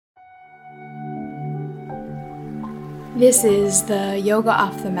This is the Yoga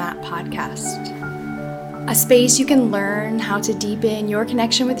Off the Mat podcast, a space you can learn how to deepen your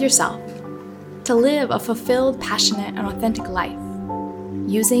connection with yourself, to live a fulfilled, passionate, and authentic life,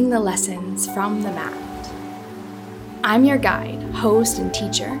 using the lessons from the mat. I'm your guide, host, and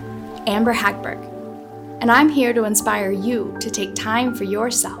teacher, Amber Hagberg, and I'm here to inspire you to take time for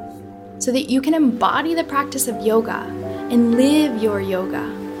yourself so that you can embody the practice of yoga and live your yoga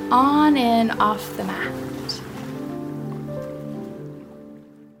on and off the mat.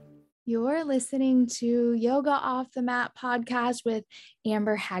 You're listening to Yoga Off the Mat podcast with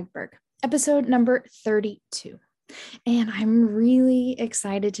Amber Hagberg, episode number 32. And I'm really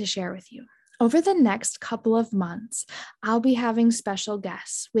excited to share with you. Over the next couple of months, I'll be having special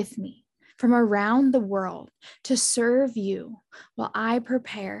guests with me from around the world to serve you while I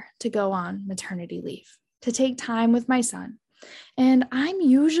prepare to go on maternity leave, to take time with my son. And I'm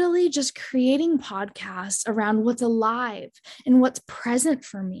usually just creating podcasts around what's alive and what's present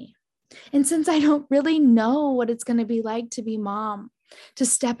for me. And since I don't really know what it's going to be like to be mom, to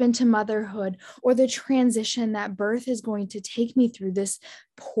step into motherhood, or the transition that birth is going to take me through this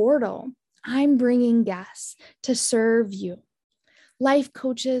portal, I'm bringing guests to serve you. Life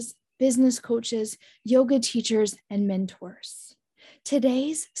coaches, business coaches, yoga teachers, and mentors.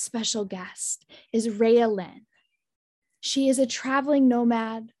 Today's special guest is Rhea Lynn. She is a traveling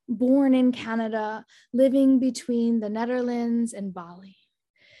nomad, born in Canada, living between the Netherlands and Bali.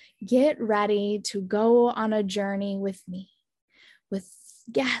 Get ready to go on a journey with me, with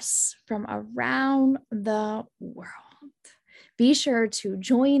guests from around the world. Be sure to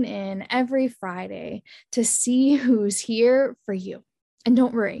join in every Friday to see who's here for you. And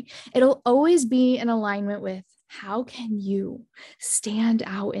don't worry, it'll always be in alignment with how can you stand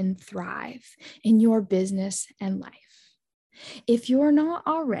out and thrive in your business and life. If you're not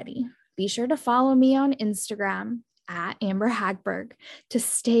already, be sure to follow me on Instagram at Amber Hagberg to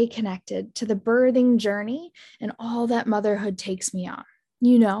stay connected to the birthing journey and all that motherhood takes me on.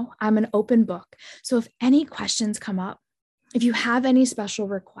 You know, I'm an open book. So if any questions come up, if you have any special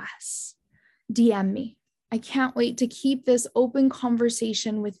requests, DM me. I can't wait to keep this open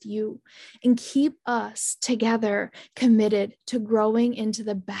conversation with you and keep us together committed to growing into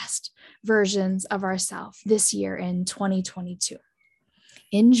the best versions of ourselves this year in 2022.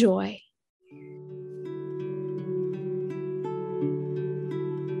 Enjoy.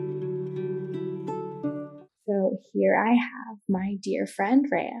 So here I have my dear friend,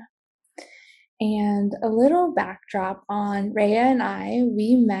 Rhea. And a little backdrop on Rhea and I,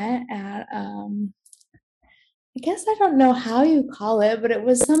 we met at, I guess I don't know how you call it, but it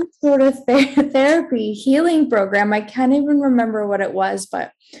was some sort of therapy healing program. I can't even remember what it was,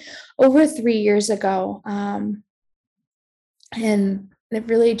 but over 3 years ago. And it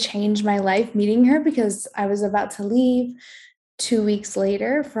really changed my life meeting her because I was about to leave 2 weeks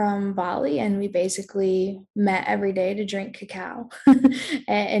later from Bali, and we basically met every day to drink cacao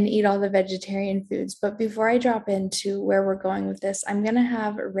and eat all the vegetarian foods. But before I drop into where we're going with this, I'm going to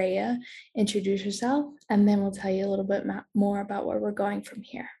have Rhea introduce herself, and then we'll tell you a little bit more about where we're going from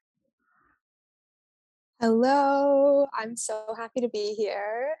here. Hello, I'm so happy to be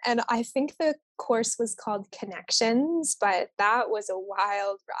here. And I think the course was called Connections, but that was a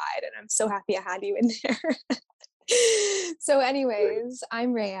wild ride, and I'm so happy I had you in there. So anyways,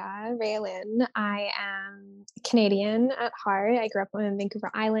 I'm Rhea Lynn. I am Canadian at heart. I grew up in Vancouver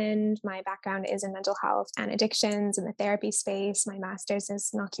Island. My background is in mental health and addictions in the therapy space. My master's is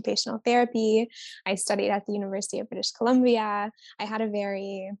in occupational therapy. I studied at the University of British Columbia. I had a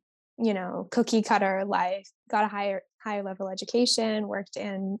very cookie cutter life, got a higher level education, worked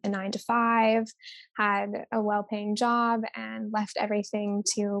in a 9 to 5, had a well-paying job, and left everything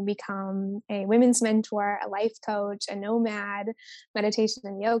to become a women's mentor, a life coach, a nomad, meditation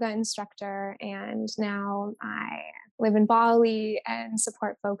and yoga instructor. And now I live in Bali and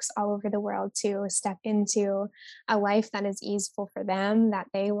support folks all over the world to step into a life that is easeful for them, that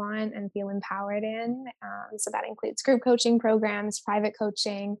they want and feel empowered in. So that includes group coaching programs, private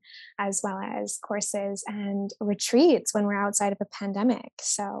coaching, as well as courses and retreats when we're outside of a pandemic.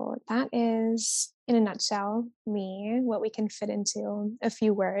 So that is, in a nutshell, me, what we can fit into a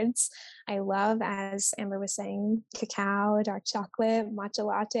few words. I love, as Amber was saying, cacao, dark chocolate, matcha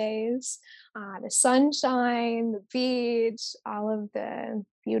lattes, the sunshine, the beach, all of the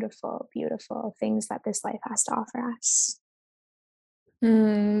beautiful, beautiful things that this life has to offer us.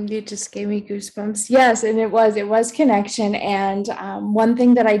 You just gave me goosebumps. Yes, and it was connection. And one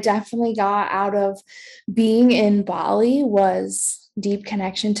thing that I definitely got out of being in Bali was deep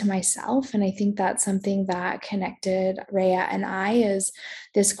connection to myself. And I think that's something that connected Rhea and I, is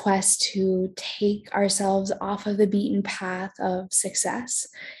this quest to take ourselves off of the beaten path of success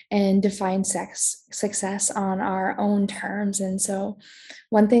and define success on our own terms. And so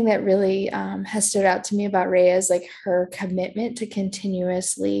one thing that really has stood out to me about Rhea is like her commitment to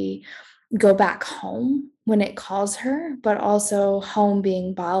continuously go back home when it calls her, but also home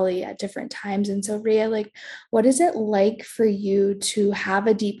being Bali at different times. And so, Rhea, like, what is it like for you to have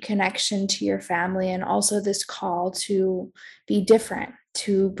a deep connection to your family and also this call to be different,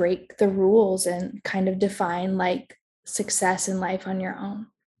 to break the rules and kind of define like success in life on your own?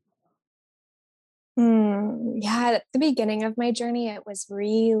 Yeah, at the beginning of my journey, it was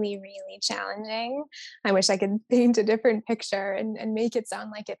really, really challenging. I wish I could paint a different picture and make it sound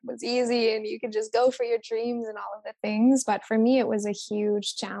like it was easy and you could just go for your dreams and all of the things. But for me, it was a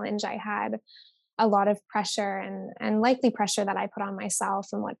huge challenge. I had a lot of pressure and likely pressure that I put on myself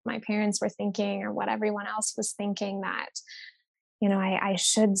and what my parents were thinking or what everyone else was thinking, that I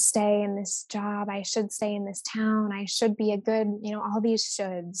should stay in this job. I should stay in this town. I should be a good, all these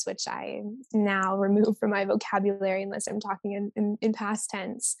shoulds, which I now remove from my vocabulary unless I'm talking in past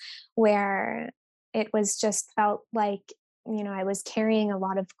tense, where it was just felt like, I was carrying a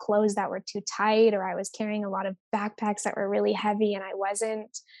lot of clothes that were too tight, or I was carrying a lot of backpacks that were really heavy, and I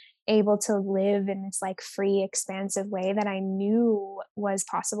wasn't able to live in this like free, expansive way that I knew was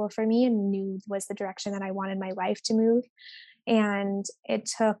possible for me and knew was the direction that I wanted my life to move. And it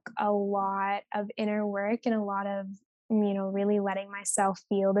took a lot of inner work and a lot of, really letting myself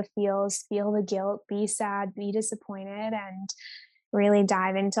feel the feels, feel the guilt, be sad, be disappointed, and really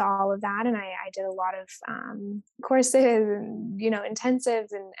dive into all of that. And I did a lot of courses and, intensives,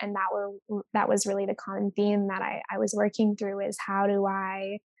 and that was really the common theme that I was working through, is how do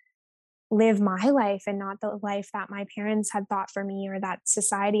I live my life and not the life that my parents had thought for me or that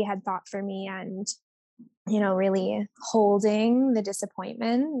society had thought for me. And really holding the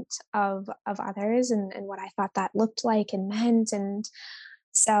disappointment of others, and what I thought that looked like and meant. And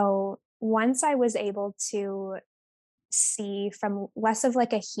so once I was able to see from less of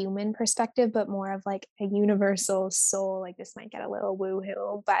like a human perspective, but more of like a universal soul, like this might get a little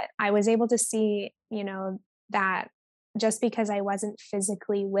woohoo, but I was able to see, that just because I wasn't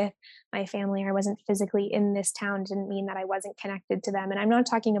physically with my family, or I wasn't physically in this town, didn't mean that I wasn't connected to them. And I'm not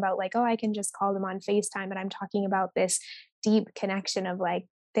talking about like, oh, I can just call them on FaceTime, but I'm talking about this deep connection of like,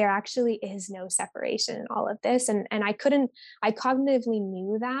 there actually is no separation in all of this. And I cognitively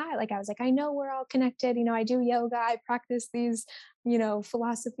knew that. Like I was like, I know we're all connected. I do yoga, I practice these,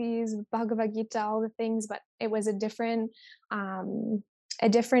 philosophies, Bhagavad Gita, all the things, but it was um, a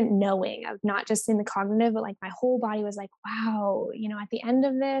different knowing of not just in the cognitive, but like my whole body was like, wow, at the end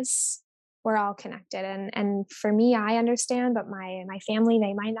of this, we're all connected. And for me, I understand, but my family,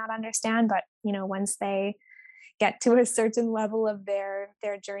 they might not understand. But once they get to a certain level of their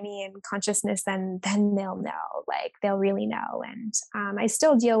journey and consciousness, then they'll know, like they'll really know. And I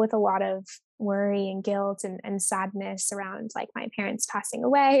still deal with a lot of worry and guilt and sadness around like my parents passing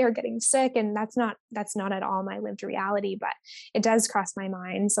away or getting sick, and that's not at all my lived reality, but it does cross my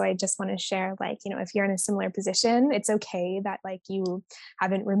mind. So I just want to share, like, if you're in a similar position, it's okay that like you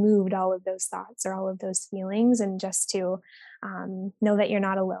haven't removed all of those thoughts or all of those feelings, and just to know that you're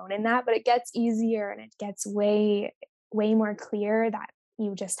not alone in that. But it gets easier and it gets way more clear that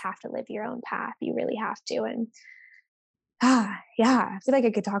you just have to live your own path. You really have to. And yeah, I feel like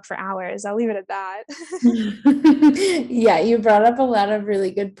I could talk for hours. I'll leave it at that. Yeah, you brought up a lot of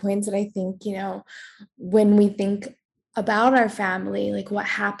really good points. And I think, when we think about our family, like what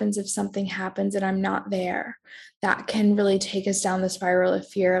happens if something happens and I'm not there, that can really take us down the spiral of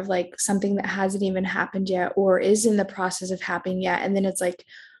fear of like something that hasn't even happened yet or is in the process of happening yet. And then it's like,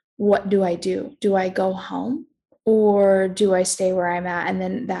 what do I do? Do I go home? Or do I stay where I'm at? And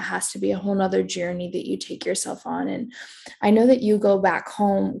then that has to be a whole nother journey that you take yourself on. And I know that you go back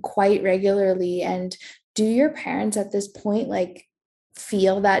home quite regularly. And do your parents at this point like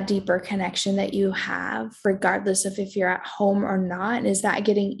feel that deeper connection that you have, regardless of if you're at home or not? And is that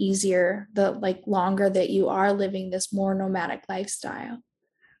getting easier the like longer that you are living this more nomadic lifestyle?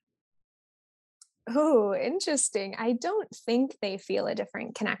 Oh, interesting. I don't think they feel a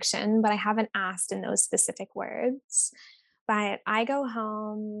different connection, but I haven't asked in those specific words. But I go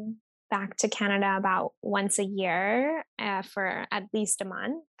home back to Canada about once a year for at least a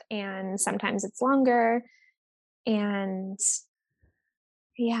month, and sometimes it's longer. And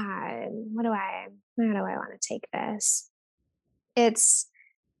yeah, where do I want to take this? It's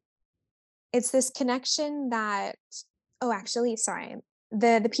it's this connection that, oh, actually, sorry.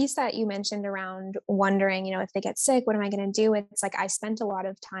 the piece that you mentioned around wondering, if they get sick, what am I going to do? It's like I spent a lot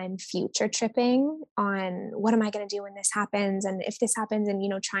of time future tripping on what am I going to do when this happens, and if this happens,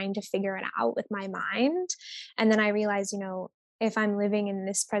 and trying to figure it out with my mind. And then I realized, if I'm living in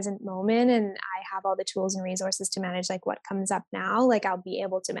this present moment and I have all the tools and resources to manage like what comes up now, like I'll be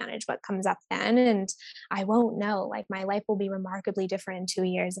able to manage what comes up then. And I won't know, like my life will be remarkably different in 2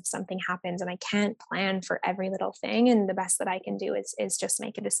 years if something happens, and I can't plan for every little thing. And the best that I can do is just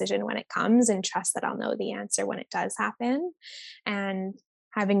make a decision when it comes and trust that I'll know the answer when it does happen. And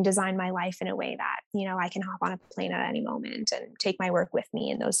having designed my life in a way that, I can hop on a plane at any moment and take my work with me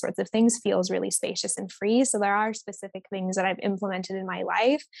and those sorts of things feels really spacious and free. So there are specific things that I've implemented in my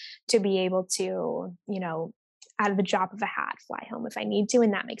life to be able to, out of the drop of a hat, fly home if I need to.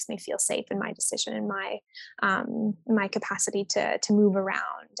 And that makes me feel safe in my decision and my capacity to move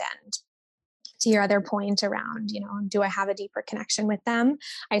around. And to your other point around, do I have a deeper connection with them?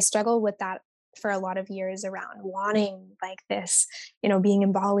 I struggle with that for a lot of years around wanting like this, being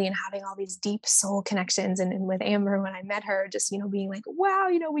in Bali and having all these deep soul connections. And with Amber, when I met her, just, being like, wow,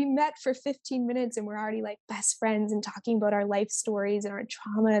 we met for 15 minutes and we're already like best friends and talking about our life stories and our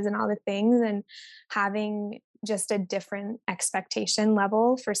traumas and all the things, and having just a different expectation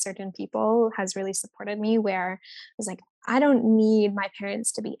level for certain people has really supported me, where I was like, I don't need my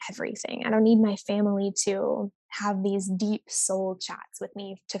parents to be everything. I don't need my family to have these deep soul chats with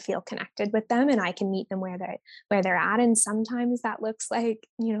me to feel connected with them, and I can meet them where they're at. And sometimes that looks like,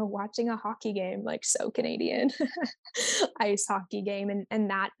 watching a hockey game, like so Canadian ice hockey game, and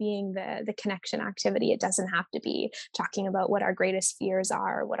that being the connection activity. It doesn't have to be talking about what our greatest fears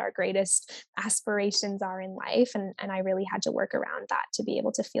are, what our greatest aspirations are in life. And I really had to work around that to be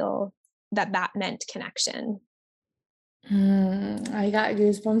able to feel that meant connection. I got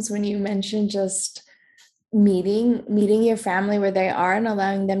goosebumps when you mentioned just meeting your family where they are and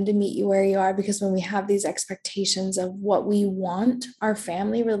allowing them to meet you where you are, because when we have these expectations of what we want our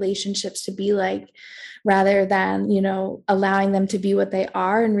family relationships to be like, rather than allowing them to be what they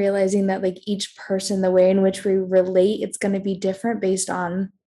are, and realizing that like each person, the way in which we relate, it's going to be different based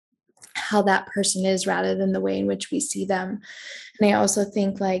on how that person is rather than the way in which we see them. And I also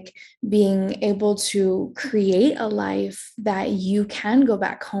think like being able to create a life that you can go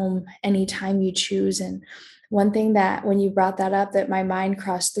back home anytime you choose. And one thing that when you brought that up that my mind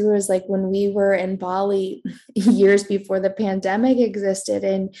crossed through is like when we were in Bali years before the pandemic existed,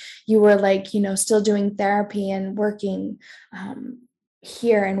 and you were like, still doing therapy and working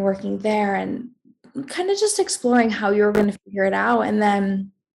here and working there, and kind of just exploring how you were going to figure it out. And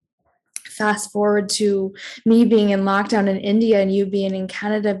then fast forward to me being in lockdown in India and you being in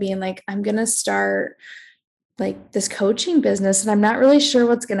Canada, being like, I'm going to start like this coaching business and I'm not really sure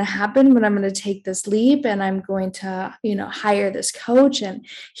what's going to happen, but I'm going to take this leap and I'm going to, hire this coach. And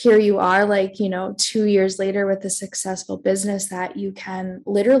here you are, like, 2 years later with a successful business that you can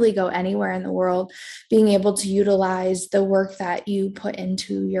literally go anywhere in the world, being able to utilize the work that you put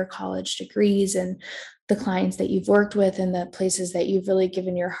into your college degrees and the clients that you've worked with and the places that you've really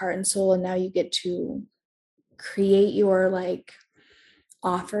given your heart and soul. And now you get to create your like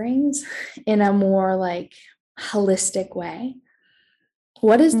offerings in a more like holistic way.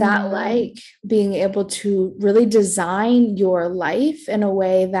 What is that like, being able to really design your life in a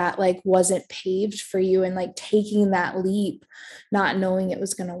way that like wasn't paved for you, and like taking that leap, not knowing it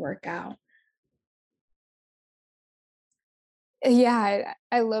was going to work out? Yeah,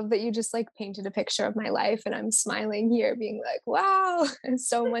 I love that you just like painted a picture of my life, and I'm smiling here being like, wow,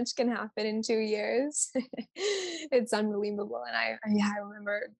 so much can happen in 2 years. It's unbelievable. And yeah, I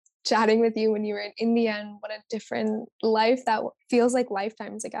remember chatting with you when you were in India, and what a different life that feels like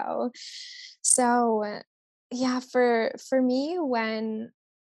lifetimes ago. So yeah, for me, when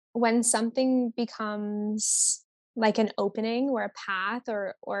something becomes like an opening or a path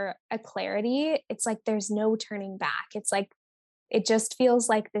or a clarity, it's like there's no turning back. It's like it just feels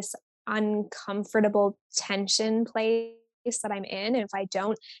like this uncomfortable tension place that I'm in. And if I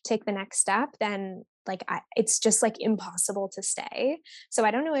don't take the next step, then like it's just like impossible to stay. So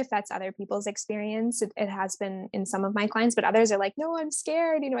I don't know if that's other people's experience. It has been in some of my clients, but others are like, no, I'm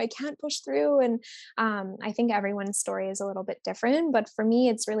scared. I can't push through. And I think everyone's story is a little bit different. But for me,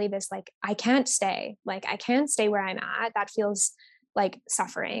 it's really this like, I can't stay. Like, I can't stay where I'm at. That feels like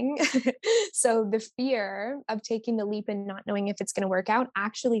suffering. So the fear of taking the leap and not knowing if it's going to work out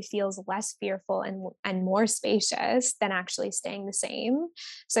actually feels less fearful and more spacious than actually staying the same.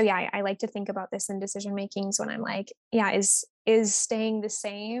 So yeah, I like to think about this in decision makings when I'm like, yeah, is staying the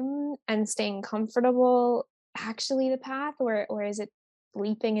same and staying comfortable actually the path, or is it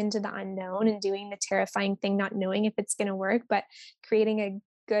leaping into the unknown and doing the terrifying thing, not knowing if it's going to work, but creating a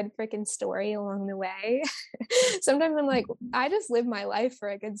good freaking story along the way. Sometimes I'm like, I just live my life for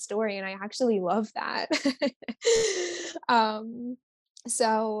a good story, and I actually love that.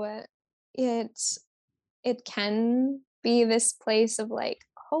 So it can be this place of like,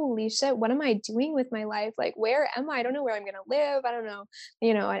 holy shit, what am I doing with my life? Like, where am I? I don't know where I'm going to live. I don't know.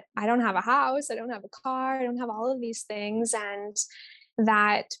 I don't have a house. I don't have a car. I don't have all of these things. And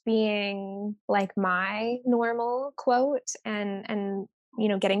that being like my normal quote, and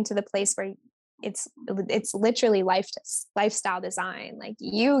getting to the place where it's literally lifestyle design. Like,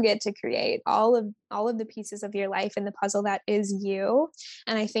 you get to create all of the pieces of your life and the puzzle that is you.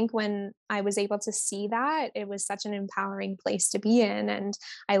 And I think when I was able to see that, it was such an empowering place to be in. And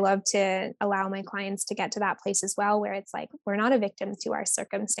I love to allow my clients to get to that place as well, where it's like, we're not a victim to our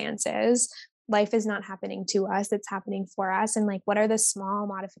circumstances. Life is not happening to us, it's happening for us. And like, what are the small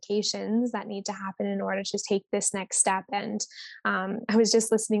modifications that need to happen in order to take this next step? And I was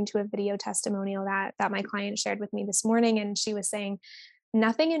just listening to a video testimonial that my client shared with me this morning, and she was saying,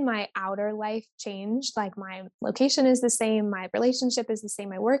 nothing in my outer life changed. Like, my location is the same, my relationship is the same,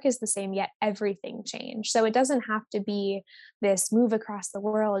 my work is the same, yet everything changed. So it doesn't have to be this move across the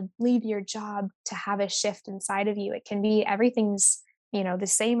world, leave your job to have a shift inside of you. It can be everything's the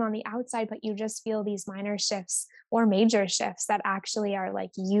same on the outside, but you just feel these minor shifts or major shifts that actually are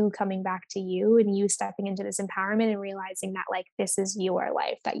like you coming back to you, and you stepping into this empowerment and realizing that like, this is your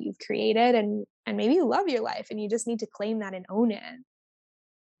life that you've created, and maybe you love your life and you just need to claim that and own it.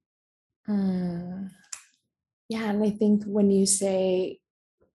 Yeah. And I think when you say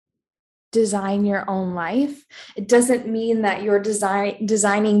design your own life, it doesn't mean that you're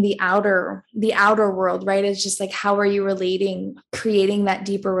designing the outer world, right? It's just like, how are you creating that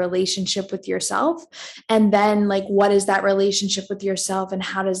deeper relationship with yourself? And then like, what is that relationship with yourself, and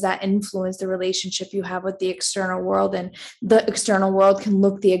how does that influence the relationship you have with the external world? And the external world can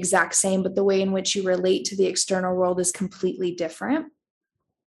look the exact same, but the way in which you relate to the external world is completely different.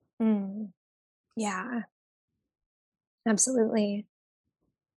 Yeah, absolutely.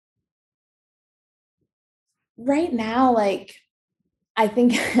 Right now, like, I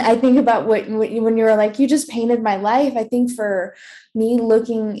think about when you were like, you just painted my life. I think for me,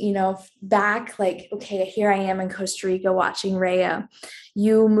 looking, back, like, okay, here I am in Costa Rica watching Rhea.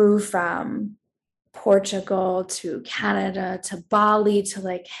 You move from Portugal to Canada to Bali to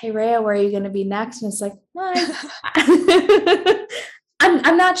like, hey, Rhea, where are you going to be next? And it's like,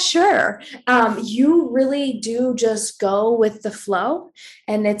 I'm not sure. You really do just go with the flow.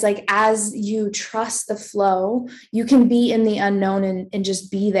 And it's like, as you trust the flow, you can be in the unknown and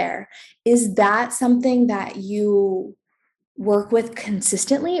just be there. Is that something that you work with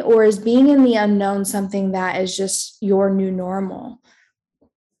consistently, or is being in the unknown something that is just your new normal?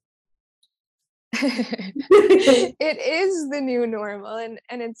 It is the new normal.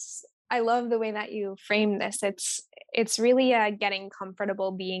 And I love the way that you frame this. It's really getting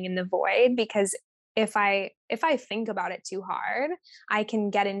comfortable being in the void, because if I think about it too hard, I can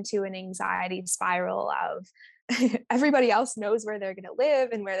get into an anxiety spiral of everybody else knows where they're going to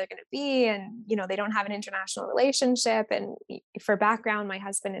live and where they're going to be, and they don't have an international relationship. And for background, my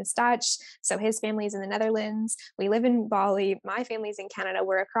husband is Dutch, so his family's in the Netherlands, we live in Bali, my family's in Canada,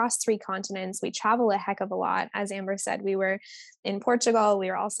 we're across 3 continents, we travel a heck of a lot. As Amber said, we were in Portugal, we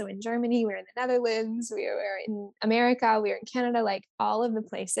were also in Germany, we were in the Netherlands, we were in America, we were in Canada, like all of the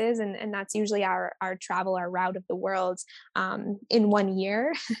places. And that's usually our travel, our route of the world in 1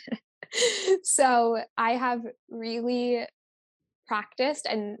 year. So I have really practiced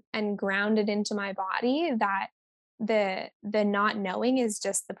and grounded into my body that the not knowing is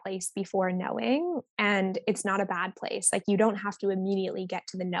just the place before knowing, and it's not a bad place. Like, you don't have to immediately get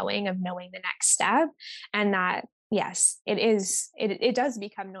to the knowing of knowing the next step. And that, yes, it does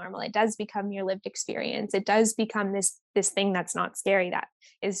become normal, it does become your lived experience, it does become this thing that's not scary, that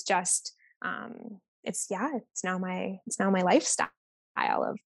is just it's now my lifestyle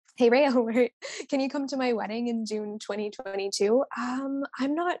of, hey, Rhea, can you come to my wedding in June 2022?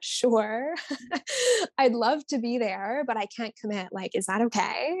 I'm not sure. I'd love to be there, but I can't commit. Like, is that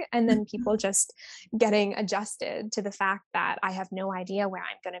okay? And then people just getting adjusted to the fact that I have no idea where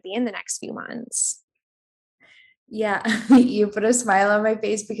I'm going to be in the next few months. Yeah, you put a smile on my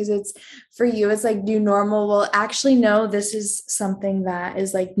face, because it's for you, it's like new normal. Well, actually, no, this is something that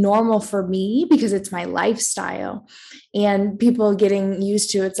is like normal for me because it's my lifestyle, and people getting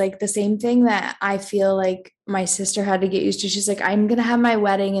used to. It's like the same thing that I feel like my sister had to get used to. She's like, I'm going to have my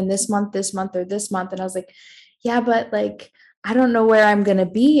wedding in this month, or this month. And I was like, yeah, but like, I don't know where I'm going to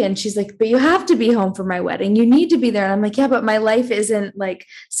be. And she's like, but you have to be home for my wedding. You need to be there. And I'm like, yeah, but my life isn't like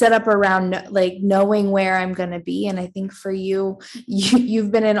set up around like knowing where I'm going to be. And I think for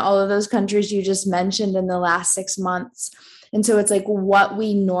you've been in all of those countries you just mentioned in the last 6 months. And so it's like what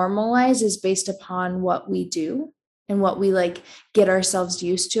we normalize is based upon what we do and what we like get ourselves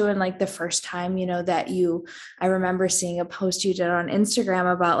used to. And like the first time, I remember seeing a post you did on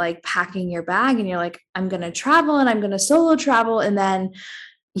Instagram about like packing your bag and you're like, I'm going to travel and I'm going to solo travel. And then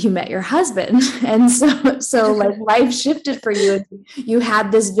you met your husband. And so like life shifted for you. You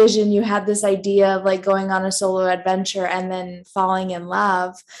had this vision, you had this idea of like going on a solo adventure and then falling in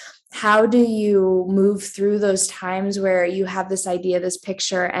love. How do you move through those times where you have this idea, this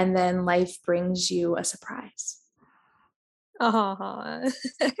picture, and then life brings you a surprise? Uh-huh.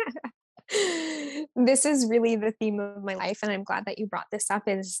 This is really the theme of my life, and I'm glad that you brought this up,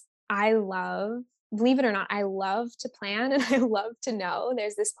 is I love, believe it or not, I love to plan and I love to know.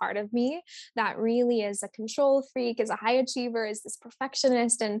 There's this part of me that really is a control freak, is a high achiever, is this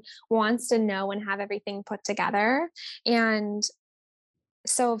perfectionist and wants to know and have everything put together. And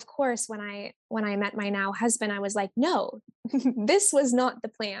so of course when I met my now husband, I was like, no, this was not the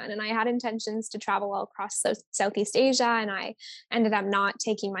plan. And I had intentions to travel all across Southeast Asia, and I ended up not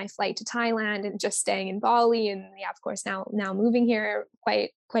taking my flight to Thailand and just staying in Bali. And yeah, of course now moving here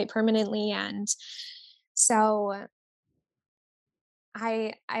quite permanently. And so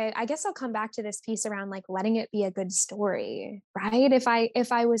I guess I'll come back to this piece around like letting it be a good story, right? If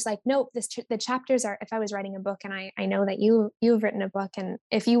I was like, nope, the chapters are, if I was writing a book, and I know that you've written a book, and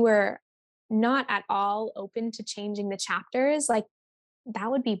if you were not at all open to changing the chapters, like that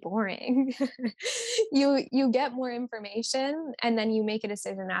would be boring. You get more information and then you make a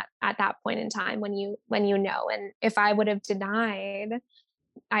decision at that point in time when you know. And if I would have denied,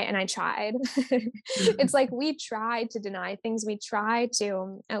 I tried. It's like we try to deny things. We try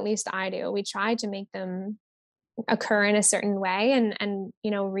to, at least I do, we try to make them occur in a certain way. And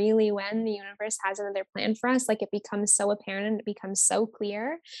really when the universe has another plan for us, like it becomes so apparent and it becomes so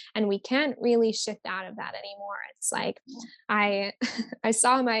clear, and we can't really shift out of that anymore. It's like I I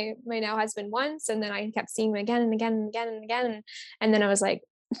saw my now husband once, and then I kept seeing him again and again and again and again. And then I was like,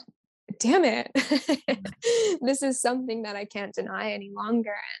 damn it. This is something that I can't deny any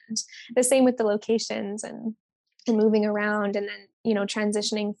longer. And the same with the locations and moving around, and then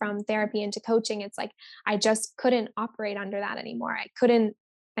transitioning from therapy into coaching. It's like I just couldn't operate under that anymore. I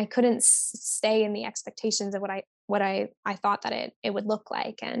couldn't stay in the expectations of what I thought that it would look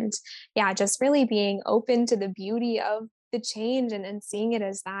like. And yeah, just really being open to the beauty of the change, and seeing it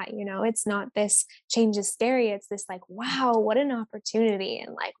as that, it's not this change is scary. It's this like, wow, what an opportunity.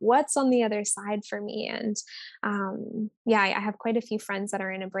 And like, what's on the other side for me? And yeah, I have quite a few friends that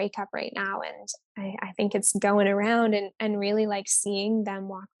are in a breakup right now. And I think it's going around, and really like seeing them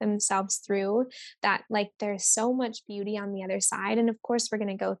walk themselves through that. Like there's so much beauty on the other side. And of course we're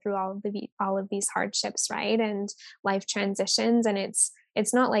going to go through all of these hardships, right? And life transitions. And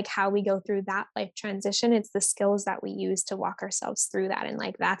it's not like how we go through that life transition, it's the skills that we use to walk ourselves through that. And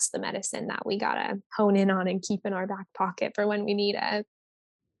like that's the medicine that we gotta hone in on and keep in our back pocket for when we need it.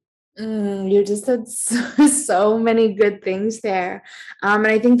 You just said so many good things there. And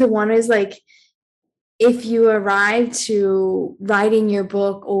I think the one is like, if you arrive to writing your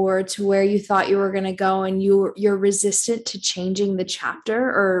book or to where you thought you were going to go and you're resistant to changing the chapter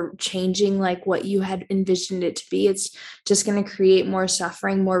or changing like what you had envisioned it to be, it's just going to create more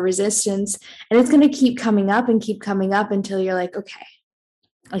suffering, more resistance, and it's going to keep coming up and keep coming up until you're like, okay,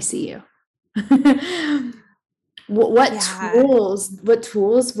 I see you. what Yeah.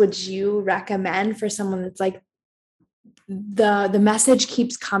 tools would you recommend for someone that's like, the message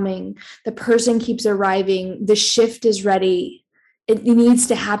keeps coming, the person keeps arriving, the shift is ready, it needs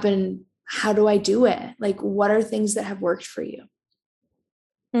to happen, how do I do it? Like, what are things that have worked for you?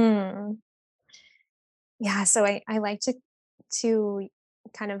 Mm. Yeah, so I like to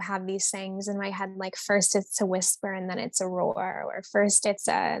kind of have these sayings in my head, like first it's a whisper and then it's a roar, or first it's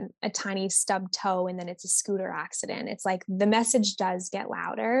a tiny stub toe and then it's a scooter accident. It's like the message does get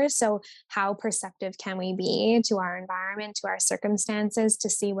louder. So how perceptive can we be to our environment, to our circumstances, to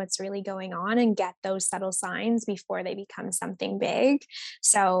see what's really going on and get those subtle signs before they become something big?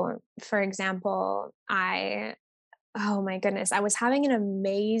 So for example, oh my goodness, I was having an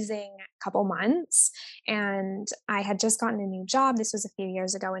amazing couple months, and I had just gotten a new job. This was a few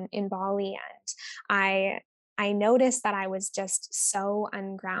years ago in Bali, and I noticed that I was just so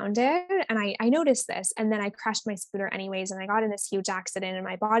ungrounded, and I noticed this, and then I crashed my scooter anyways, and I got in this huge accident, and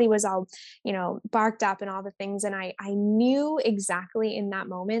my body was all barked up and all the things, and I knew exactly in that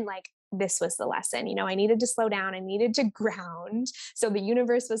moment, like this was the lesson. I needed to slow down. I needed to ground. So the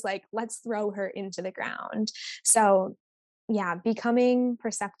universe was like, let's throw her into the ground. So yeah, becoming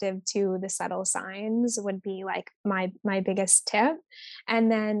perceptive to the subtle signs would be like my biggest tip. And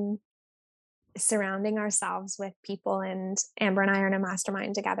then surrounding ourselves with people, and Amber and I are in a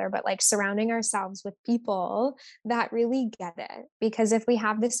mastermind together, but like surrounding ourselves with people that really get it. Because if we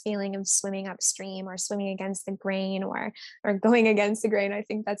have this feeling of swimming upstream or swimming against the grain, or going against the grain, I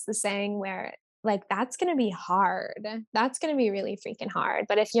think that's the saying, where like that's going to be hard. That's going to be really freaking hard.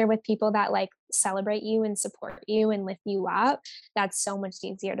 But if you're with people that like celebrate you and support you and lift you up, that's so much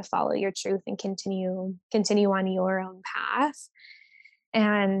easier to follow your truth and continue on your own path.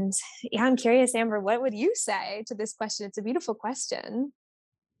 And yeah, I'm curious, Amber, what would you say to this question? It's a beautiful question.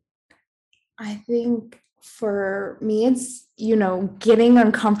 I think for me, it's, getting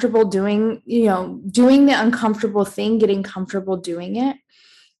uncomfortable doing the uncomfortable thing, getting comfortable doing it.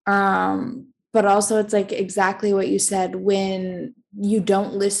 But also it's like exactly what you said, when you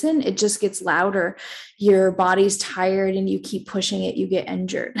don't listen, it just gets louder. Your body's tired and you keep pushing it, you get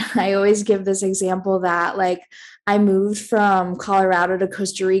injured. I always give this example that like I moved from Colorado to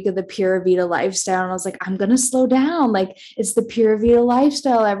Costa Rica, the Pura Vida lifestyle. And I was like, I'm going to slow down. Like it's the Pura Vida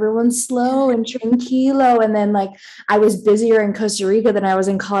lifestyle. Everyone's slow and tranquilo. And then like I was busier in Costa Rica than I was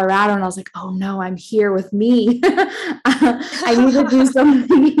in Colorado. And I was like, oh no, I'm here with me. I need to do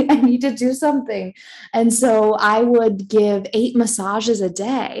something. I need to do something. And so I would give 8 massages a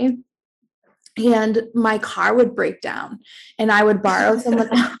day, and my car would break down, and I would borrow someone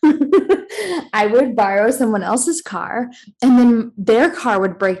I would borrow someone else's car, and then their car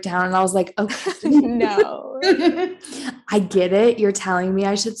would break down. And I was like, okay, no, I get it. You're telling me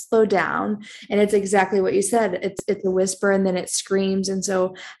I should slow down. And it's exactly what you said. It's a whisper and then it screams. And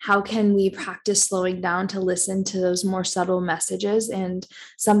so how can we practice slowing down to listen to those more subtle messages? And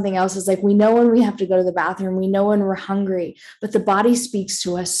something else is like, we know when we have to go to the bathroom, we know when we're hungry, but the body speaks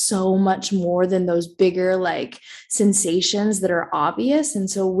to us so much more than those bigger like sensations that are obvious. And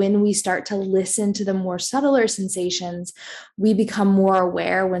so when we start to listen to the more subtler sensations, we become more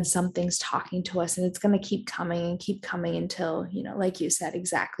aware when something's talking to us, and it's going to keep coming until, like you said,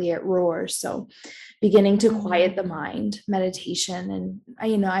 exactly, it roars. So beginning to quiet the mind, meditation. And,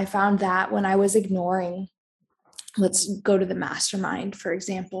 I found that when I was ignoring, let's go to the mastermind, for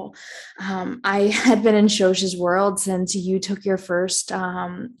example. I had been in Shosha's world since you took your first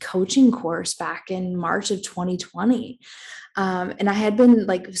coaching course back in March of 2020. And I had been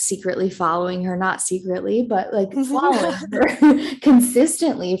like secretly following her, not secretly, but like following her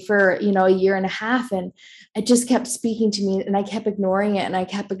consistently for, a year and a half. And it just kept speaking to me, and I kept ignoring it, and I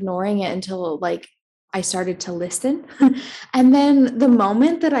kept ignoring it until like I started to listen. And then the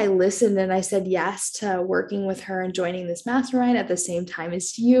moment that I listened and I said yes to working with her and joining this mastermind at the same time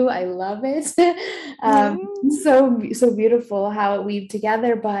as you, I love it. So beautiful how it weaved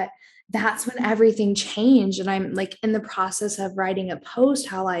together. But that's when everything changed. And I'm like in the process of writing a post,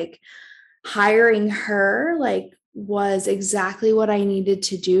 how like hiring her like was exactly what I needed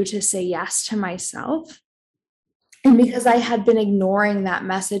to do to say yes to myself. And because I had been ignoring that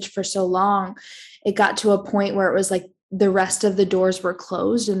message for so long, it got to a point where it was like the rest of the doors were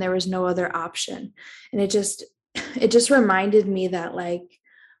closed and there was no other option. And it just reminded me that like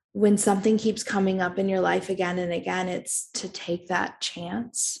when something keeps coming up in your life again and again, it's to take that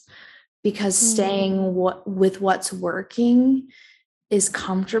chance, because staying with what's working is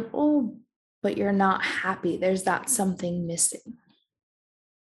comfortable, but you're not happy. There's that something missing.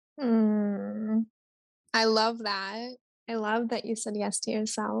 I love that. I love that you said yes to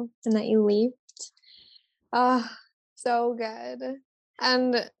yourself and that you leaped. Oh, so good.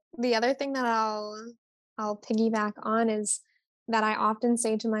 And the other thing that I'll piggyback on is that I often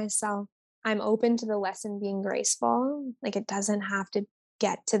say to myself, I'm open to the lesson being graceful. Like it doesn't have to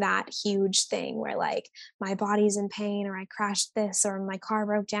get to that huge thing where like my body's in pain, or I crashed this, or my car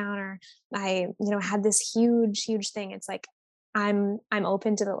broke down, or I, had this huge thing. It's like I'm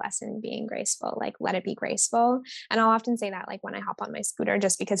open to the lesson being graceful, like let it be graceful. And I'll often say that like when I hop on my scooter,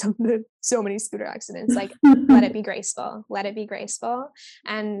 just because of the so many scooter accidents, like let it be graceful, let it be graceful.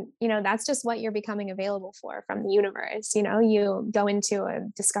 And that's just what you're becoming available for from the universe. You go into a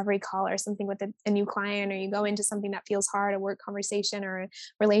discovery call or something with a new client, or you go into something that feels hard, a work conversation or a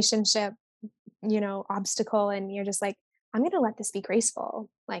relationship obstacle, and you're just like, I'm going to let this be graceful.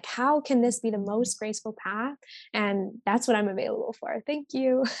 Like, how can this be the most graceful path? And that's what I'm available for. Thank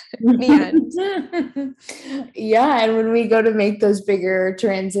you. The end. Yeah. And when we go to make those bigger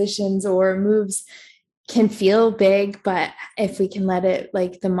transitions or moves, can feel big, but if we can let it,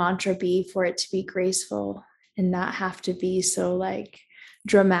 like the mantra be for it to be graceful and not have to be so like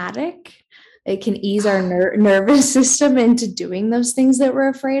dramatic. It can ease our nervous system into doing those things that we're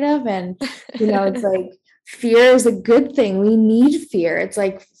afraid of. And, it's like fear is a good thing. We need fear. It's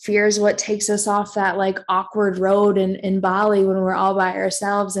like fear is what takes us off that like awkward road in Bali when we're all by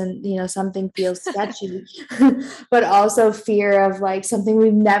ourselves and, something feels sketchy. But also fear of like something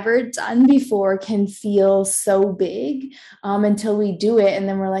we've never done before can feel so big until we do it. And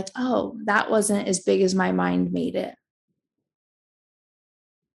then we're like, oh, that wasn't as big as my mind made it.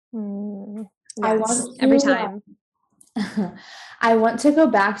 Yes, every time. I want to go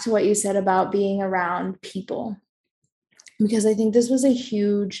back to what you said about being around people, because I think this was a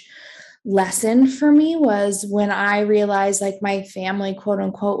huge lesson for me, was when I realized like my family, quote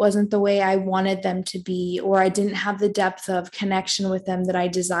unquote, wasn't the way I wanted them to be, or I didn't have the depth of connection with them that I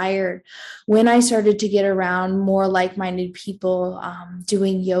desired. When I started to get around more like-minded people,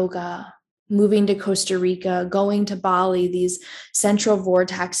 doing yoga, moving to Costa Rica, going to Bali, these central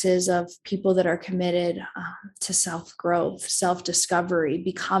vortexes of people that are committed to self-growth, self-discovery,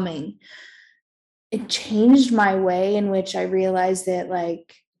 becoming, it changed my way in which I realized that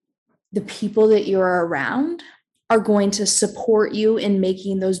like the people that you're around are going to support you in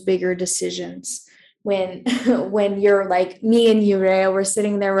making those bigger decisions. When you're like me and you, Rhea, we're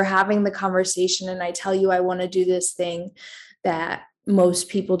sitting there, we're having the conversation, and I tell you I want to do this thing that most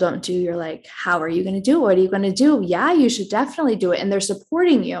people don't do. You're like, how are you going to do it? What are you going to do? Yeah, you should definitely do it. And they're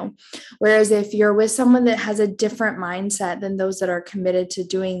supporting you. Whereas if you're with someone that has a different mindset than those that are committed to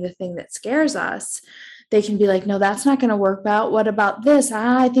doing the thing that scares us, they can be like, no, that's not going to work out. What about this?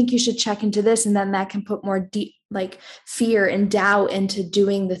 I think you should check into this. And then that can put more deep, like fear and doubt into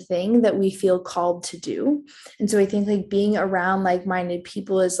doing the thing that we feel called to do. And so I think like being around like-minded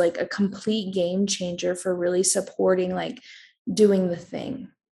people is like a complete game changer for really supporting like doing the thing.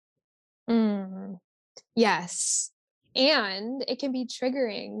 Yes. And it can be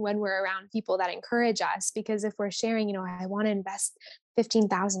triggering when we're around people that encourage us, because if we're sharing, I want to invest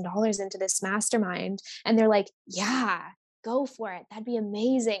 $15,000 into this mastermind, and they're like, yeah, go for it. That'd be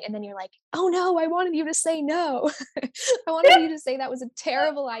amazing. And then you're like, oh no, I wanted you to say no. I wanted you to say that was a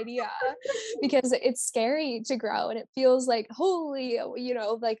terrible idea, because it's scary to grow and it feels like, holy,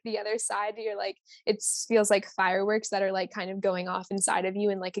 like the other side, you're like, it feels like fireworks that are like kind of going off inside of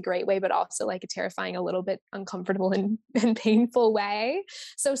you in like a great way, but also like a terrifying, a little bit uncomfortable and painful way.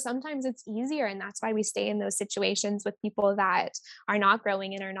 So sometimes it's easier. And that's why we stay in those situations with people that are not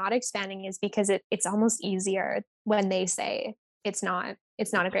growing and are not expanding, is because it's almost easier when they say it's not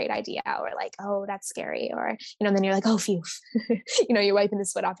a great idea, or like, oh, that's scary, or then you're like, oh, phew. You're wiping the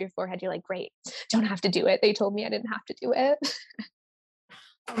sweat off your forehead, you're like, great, don't have to do it, they told me I didn't have to do it.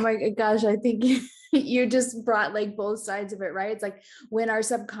 Oh my gosh, I think you just brought like both sides of it, right? It's like when our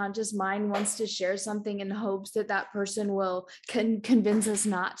subconscious mind wants to share something in hopes that that person will convince us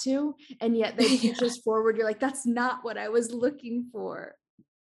not to, and yet they push us forward. You're like, that's not what I was looking for.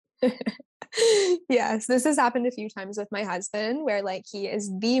 Yes, this has happened a few times with my husband, where like he is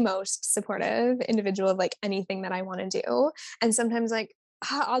the most supportive individual of like anything that I want to do. And sometimes like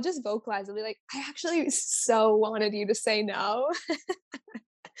I'll just vocalize, I'll be like, I actually so wanted you to say no.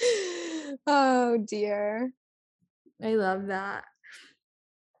 Oh dear. I love that.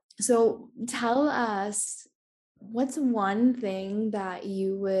 So tell us, what's one thing that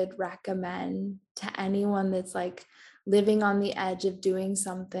you would recommend to anyone that's like living on the edge of doing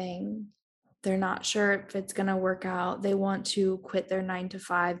something? They're not sure if it's going to work out. They want to quit their 9 to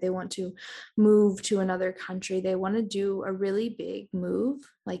 5. They want to move to another country. They want to do a really big move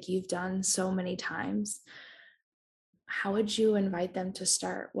like you've done so many times. How would you invite them to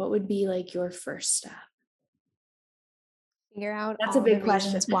start? What would be like your first step? Figure out That's all a big the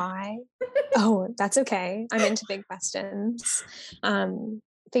reasons question. why. Oh, that's okay. I'm into big questions.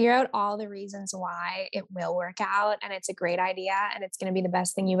 Figure out all the reasons why it will work out and it's a great idea and it's going to be the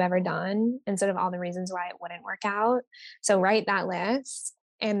best thing you've ever done, instead of all the reasons why it wouldn't work out. So write that list.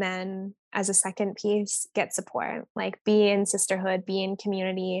 And then as a second piece, get support, like be in sisterhood, be in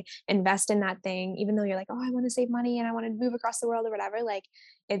community, invest in that thing. Even though you're like, oh, I want to save money and I want to move across the world or whatever, like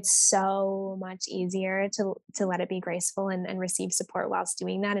it's so much easier to let it be graceful and receive support whilst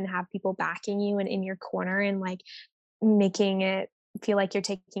doing that, and have people backing you and in your corner, and like making it feel like you're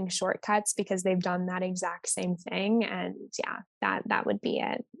taking shortcuts because they've done that exact same thing. And yeah, that would be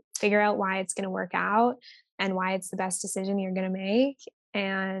it. Figure out why it's going to work out and why it's the best decision you're going to make,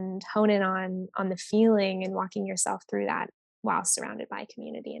 and hone in on the feeling and walking yourself through that while surrounded by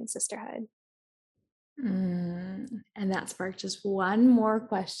community and sisterhood. And that sparked just one more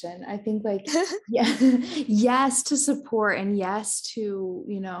question. I think like, yeah, yes to support, and yes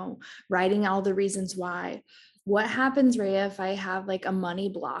to, writing all the reasons why. What happens, Rhea, if I have like a money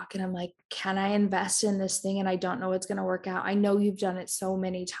block and I'm like, can I invest in this thing and I don't know what's going to work out? I know you've done it so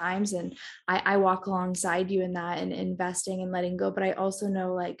many times, and I walk alongside you in that and investing and letting go. But I also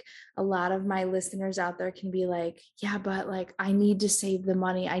know like a lot of my listeners out there can be like, yeah, but like I need to save the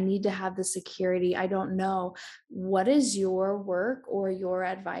money. I need to have the security. I don't know. What is your work or your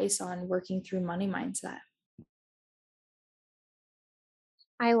advice on working through money mindset?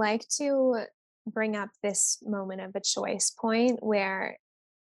 I like to bring up this moment of a choice point where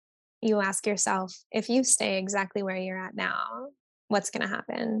you ask yourself, if you stay exactly where you're at now, what's going to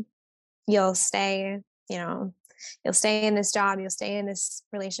happen? You'll stay, you know, you'll stay in this job, you'll stay in this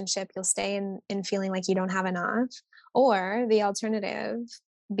relationship, you'll stay in feeling like you don't have enough. Or the alternative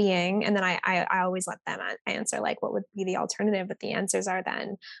being, and then I always let them answer like what would be the alternative, but the answers are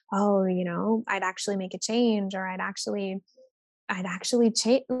then, oh, I'd actually make a change, or I'd actually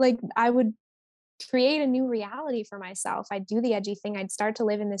change, like I would create a new reality for myself. I'd do the edgy thing. I'd start to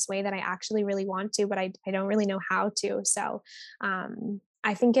live in this way that I actually really want to, but I don't really know how to. So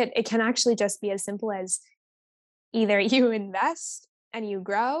I think it can actually just be as simple as either you invest and you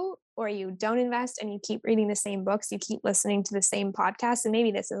grow, or you don't invest and you keep reading the same books, you keep listening to the same podcasts. And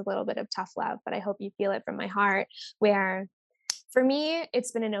maybe this is a little bit of tough love, but I hope you feel it from my heart, where for me,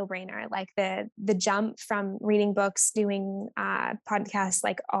 it's been a no-brainer. Like the jump from reading books, doing podcasts,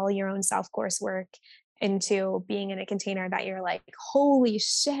 like all your own self-course work, into being in a container that you're like, holy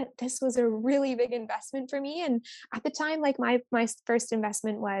shit, this was a really big investment for me. And at the time, like my first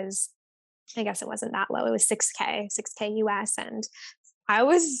investment was, I guess it wasn't that low. It was 6K US. And I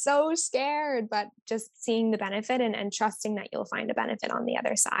was so scared, but just seeing the benefit and trusting that you'll find a benefit on the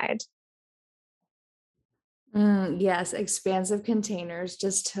other side. Yes, expansive containers.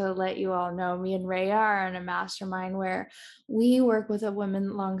 Just to let you all know, me and Rhea are in a mastermind where we work with a woman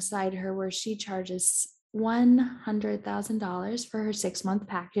alongside her where she charges $100,000 for her 6-month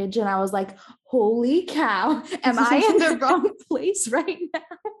package. And I was like, holy cow, am I in the wrong place right now?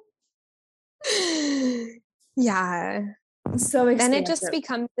 Yeah. So Then it just expansive.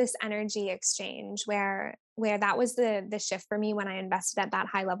 becomes this energy exchange where that was the shift for me when I invested at that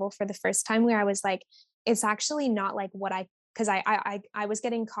high level for the first time, where I was like, it's actually not like what because I was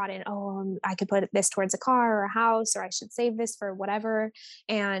getting caught in, I could put this towards a car or a house, or I should save this for whatever.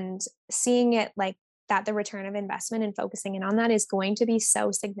 And seeing it like that, the return of investment and focusing in on that is going to be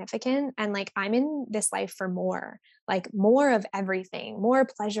so significant. And like, I'm in this life for more, like more of everything, more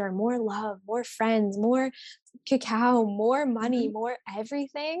pleasure, more love, more friends, more cacao, more money, Mhm. more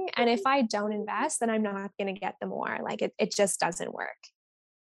everything. And if I don't invest, then I'm not going to get the more. Like it just doesn't work.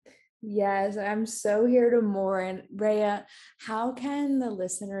 Yes, I'm so here to more. And Rhea, how can the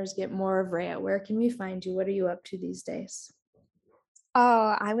listeners get more of Rhea? Where can we find you? What are you up to these days?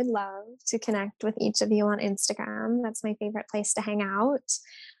 Oh, I would love to connect with each of you on Instagram. That's my favorite place to hang out.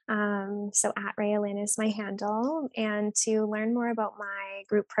 So at Rhea Lynn is my handle. And to learn more about my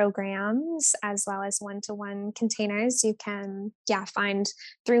group programs as well as one-to-one containers, you can find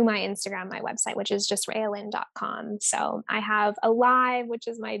through my Instagram, my website, which is just rhealynn.com. So I have a live, which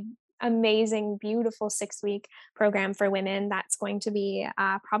is my amazing, beautiful 6-week program for women that's going to be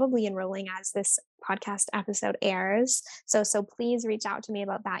probably enrolling as this podcast episode airs. So please reach out to me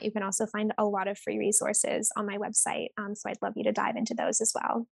about that. You can also find a lot of free resources on my website. So I'd love you to dive into those as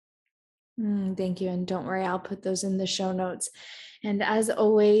well. Thank you. And don't worry, I'll put those in the show notes. And as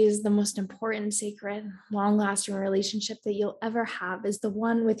always, the most important, sacred, long lasting relationship that you'll ever have is the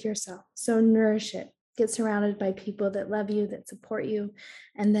one with yourself. So nourish it. Get surrounded by people that love you, that support you,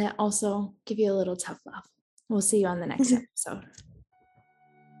 and that also give you a little tough love. We'll see you on the next episode.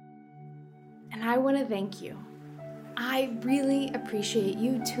 And I want to thank you. I really appreciate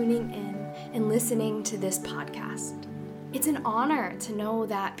you tuning in and listening to this podcast. It's an honor to know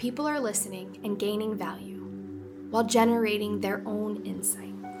that people are listening and gaining value while generating their own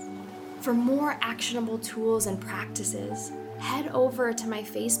insights. For more actionable tools and practices, head over to my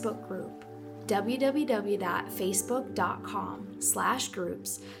Facebook group,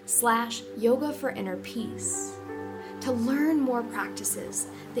 www.facebook.com/groups/yoga for inner peace, to learn more practices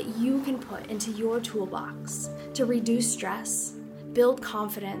that you can put into your toolbox to reduce stress, build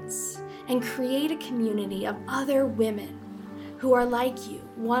confidence, and create a community of other women who are like you,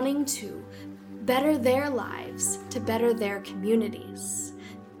 wanting to better their lives to better their communities.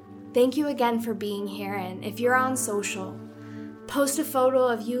 Thank you again for being here, and if you're on social, post a photo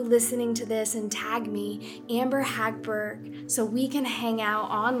of you listening to this and tag me, Amber Hagberg, so we can hang out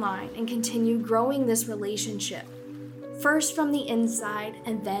online and continue growing this relationship, first from the inside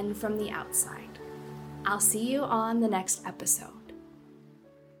and then from the outside. I'll see you on the next episode.